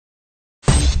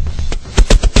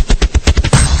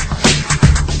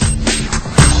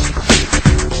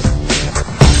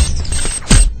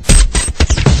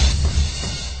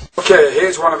Okay,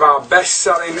 here's one of our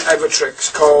best-selling ever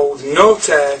tricks called No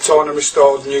Tear Torn and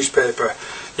Restored Newspaper.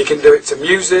 You can do it to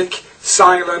music,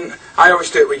 silent. I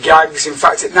always do it with gags. In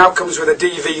fact, it now comes with a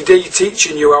DVD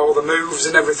teaching you all the moves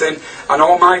and everything, and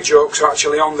all my jokes are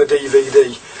actually on the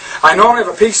DVD. I normally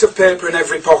have a piece of paper in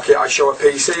every pocket. I show a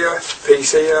piece here,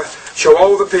 show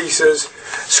all the pieces,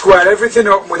 square everything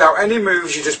up without any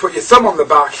moves. You just put your thumb on the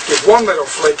back, give one little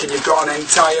flick, and you've got an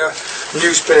entire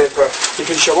newspaper. You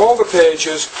can show all the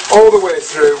pages all the way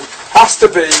through. Has to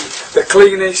be the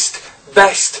cleanest,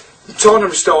 best, torn and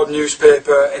restored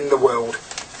newspaper in the world.